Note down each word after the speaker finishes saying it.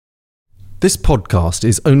This podcast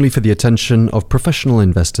is only for the attention of professional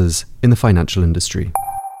investors in the financial industry.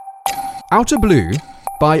 Outer Blue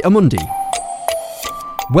by Amundi.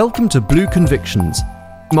 Welcome to Blue Convictions,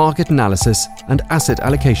 market analysis and asset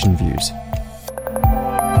allocation views.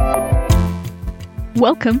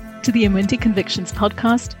 Welcome to the Amundi Convictions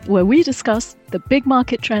podcast, where we discuss the big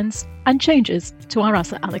market trends and changes to our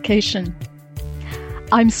asset allocation.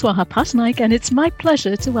 I'm Swaha Patnaik, and it's my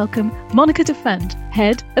pleasure to welcome Monica Defend,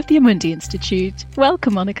 head of the Amundi Institute.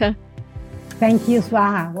 Welcome, Monica. Thank you,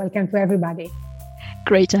 Swaha. Welcome to everybody.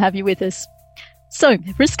 Great to have you with us. So,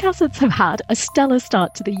 risk assets have had a stellar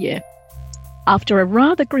start to the year. After a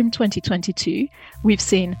rather grim 2022, we've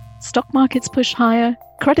seen stock markets push higher,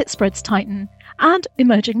 credit spreads tighten, and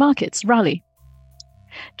emerging markets rally.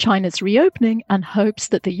 China's reopening and hopes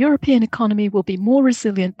that the European economy will be more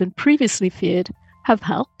resilient than previously feared have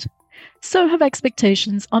helped. So have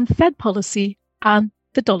expectations on Fed policy and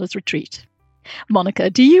the dollar's retreat.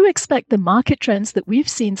 Monica, do you expect the market trends that we've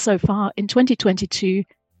seen so far in 2022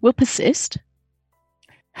 will persist?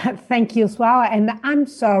 Thank you, Swaha. And I'm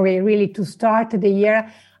sorry, really, to start the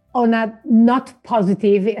year on a not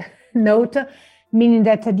positive note, meaning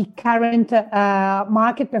that the current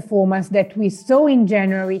market performance that we saw in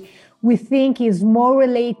January, we think is more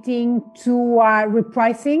relating to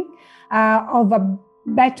repricing of a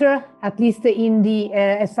better, at least in the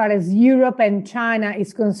as far as Europe and China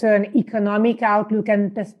is concerned, economic outlook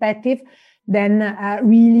and perspective, than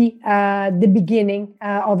really the beginning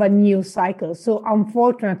of a new cycle. So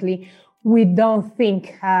unfortunately, we don't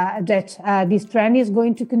think that this trend is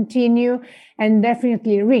going to continue, and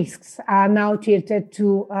definitely risks are now tilted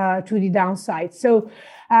to the downside. So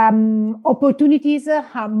opportunities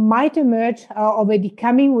might emerge over the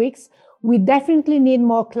coming weeks. We definitely need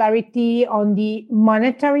more clarity on the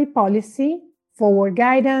monetary policy, forward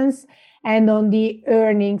guidance, and on the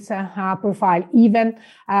earnings profile. Even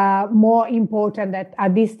more important that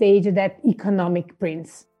at this stage, that economic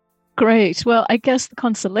prints. Great. Well, I guess the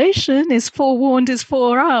consolation is forewarned is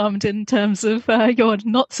forearmed in terms of your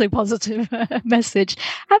not so positive message.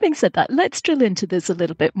 Having said that, let's drill into this a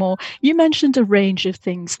little bit more. You mentioned a range of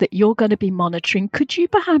things that you're going to be monitoring. Could you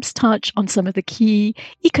perhaps touch on some of the key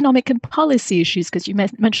economic and policy issues, because you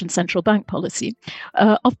mentioned central bank policy,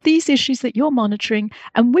 of these issues that you're monitoring,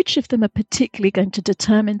 and which of them are particularly going to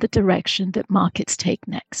determine the direction that markets take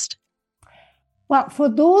next? Well, for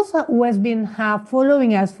those who have been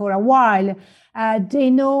following us for a while, they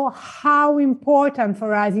know how important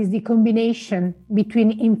for us is the combination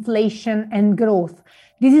between inflation and growth.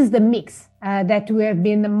 This is the mix that we have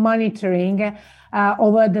been monitoring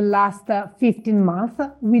over the last 15 months.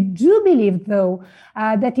 We do believe, though,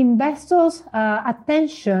 that investors'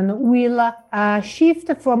 attention will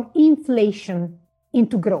shift from inflation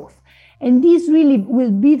into growth. And this really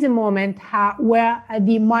will be the moment where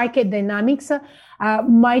the market dynamics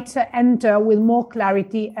might enter with more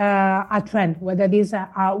clarity a trend, whether this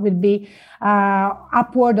will be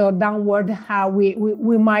upward or downward,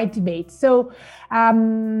 we might debate. So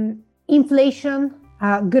inflation,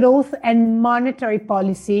 growth and monetary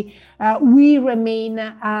policy, we remain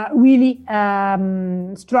really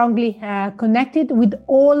strongly connected with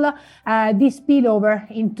all this spillover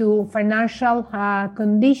into financial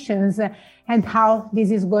conditions and how this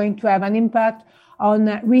is going to have an impact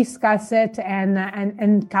on risk asset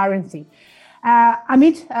and currency.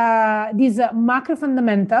 Amid these macro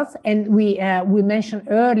fundamentals, and we mentioned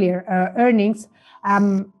earlier earnings,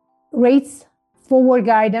 rates, forward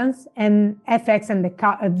guidance, and FX and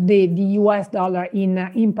the US dollar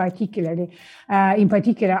in particular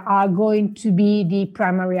are going to be the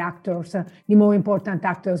primary actors, the more important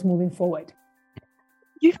actors moving forward.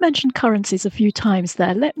 You've mentioned currencies a few times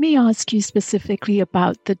there. Let me ask you specifically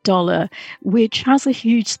about the dollar, which has a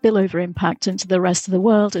huge spillover impact into the rest of the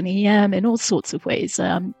world and EM in all sorts of ways.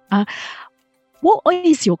 What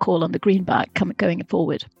is your call on the greenback going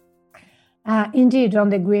forward? Indeed, on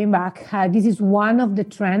the greenback, this is one of the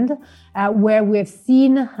trends where we have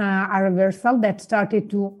seen a reversal that started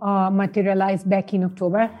to materialize back in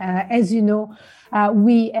October. As you know,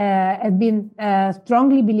 we have been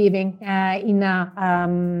strongly believing in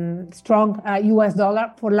a strong US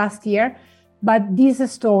dollar for last year, but this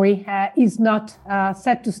story is not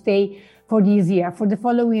set to stay for this year for the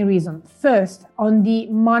following reason. First, on the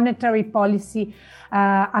monetary policy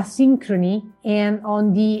asynchrony and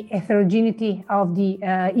on the heterogeneity of the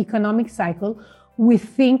economic cycle, we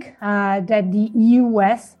think that the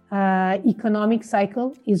US economic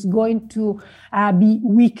cycle is going to be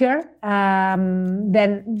weaker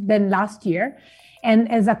than last year.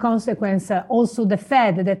 And as a consequence, also the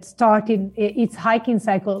Fed that started its hiking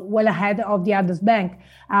cycle well ahead of the others bank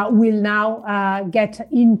will now get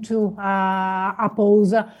into a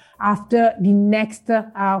pause after the next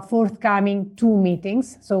forthcoming 2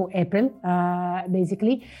 meetings, so April,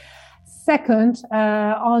 basically. Second,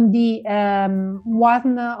 on the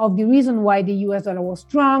one of the reasons why the US dollar was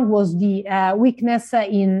strong was the weakness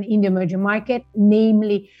in the emerging market,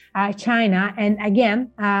 namely China. And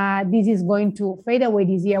again, this is going to fade away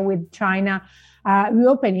this year with China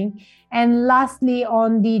reopening. And lastly,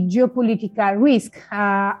 on the geopolitical risk,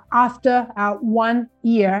 after 1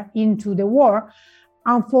 year into the war,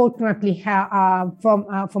 unfortunately, from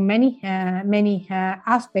many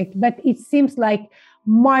aspects, but it seems like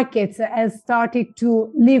markets has started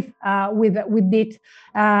to live with it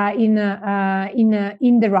in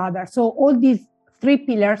the radar. So all these 3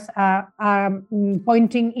 pillars are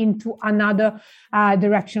pointing into another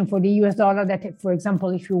direction for the US dollar. That, for example,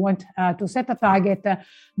 if you want to set a target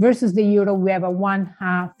versus the euro, we have a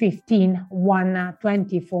 115,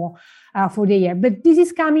 120 for the year. But this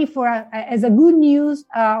is coming as a good news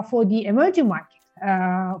for the emerging market,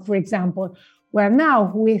 for example, where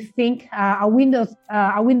now we think a window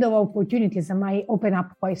of opportunities might open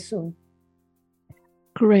up quite soon.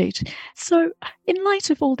 Great. So in light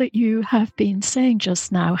of all that you have been saying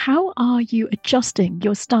just now, how are you adjusting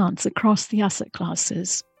your stance across the asset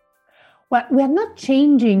classes? Well, we are not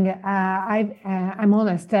changing, I'm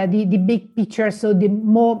honest, the big picture, so the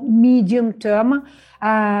more medium-term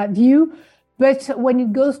view. But when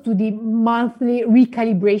it goes to the monthly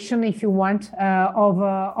recalibration, if you want,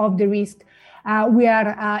 of the risk, we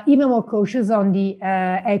are even more cautious on the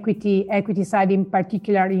equity side, in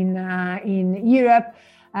particular in Europe,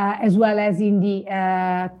 as well as in the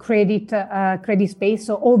credit space.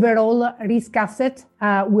 So overall, risk asset,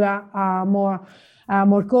 we are more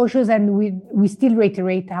cautious, and we still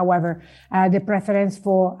reiterate, however, the preference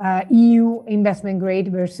for EU investment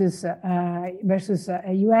grade versus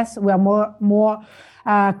US. We are more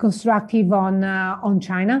constructive on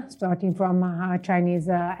China, starting from Chinese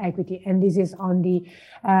equity, and this is on the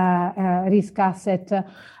risk asset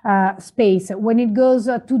space. When it goes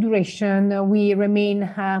to duration, we remain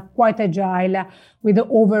quite agile with the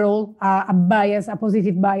overall a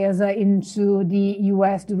positive bias into the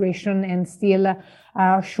US duration, and still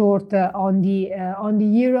short on the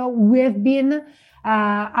euro. We have been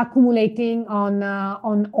accumulating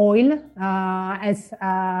on oil as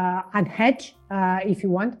an hedge, if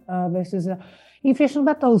you want, versus inflation,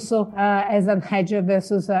 but also as an hedge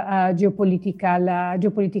versus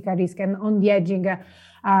geopolitical risk. And on the hedging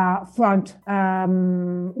front,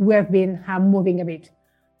 we have been moving a bit.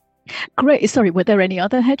 Great. Sorry, were there any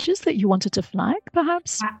other hedges that you wanted to flag,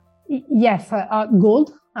 perhaps? Yes,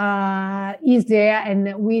 gold is there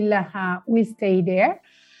and will stay there.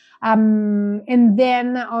 And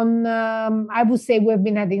then I would say we've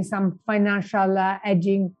been having some financial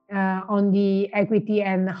hedging on the equity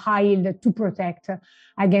and high yield to protect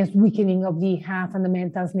against weakening of the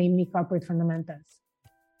fundamentals, namely corporate fundamentals.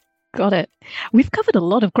 Got it. We've covered a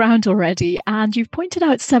lot of ground already, and you've pointed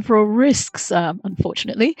out several risks,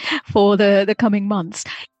 unfortunately, for the coming months.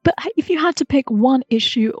 But if you had to pick one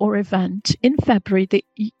issue or event in February that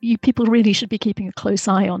people really should be keeping a close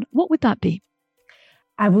eye on, what would that be?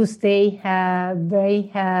 I would stay very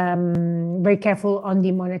careful on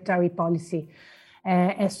the monetary policy.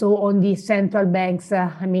 So on the central banks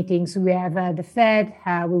meetings, we have the Fed,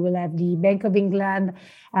 we will have the Bank of England,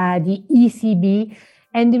 the ECB.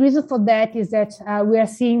 And the reason for that is that we are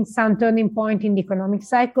seeing some turning point in the economic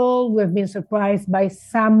cycle. We have been surprised by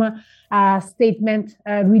some statement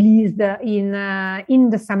released in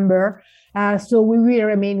December. So we will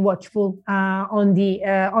remain watchful on the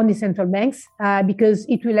central banks because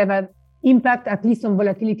it will have an impact, at least on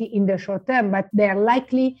volatility in the short term. But they are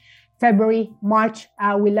likely February, March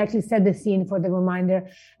will likely set the scene for the remainder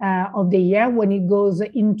of the year when it goes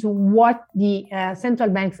into what the central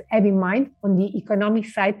banks have in mind on the economic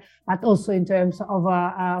side, but also in terms of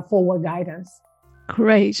forward guidance.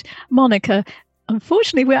 Great. Monica,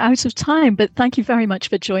 unfortunately, we're out of time, but thank you very much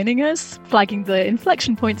for joining us, flagging the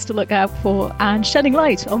inflection points to look out for, and shedding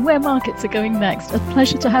light on where markets are going next. A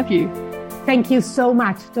pleasure to have you. Thank you so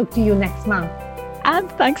much. Talk to you next month.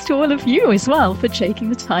 And thanks to all of you as well for taking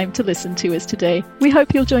the time to listen to us today. We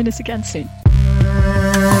hope you'll join us again soon.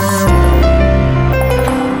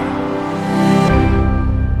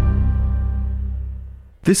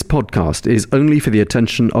 This podcast is only for the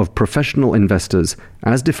attention of professional investors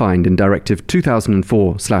as defined in Directive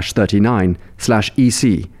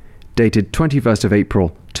 2004/39/EC, dated 21st of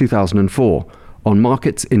April 2004, on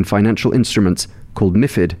markets in financial instruments called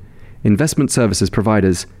MiFID, investment services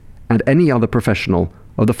providers, and any other professional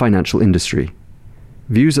of the financial industry.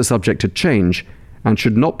 Views are subject to change and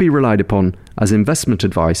should not be relied upon as investment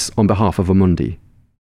advice on behalf of Amundi.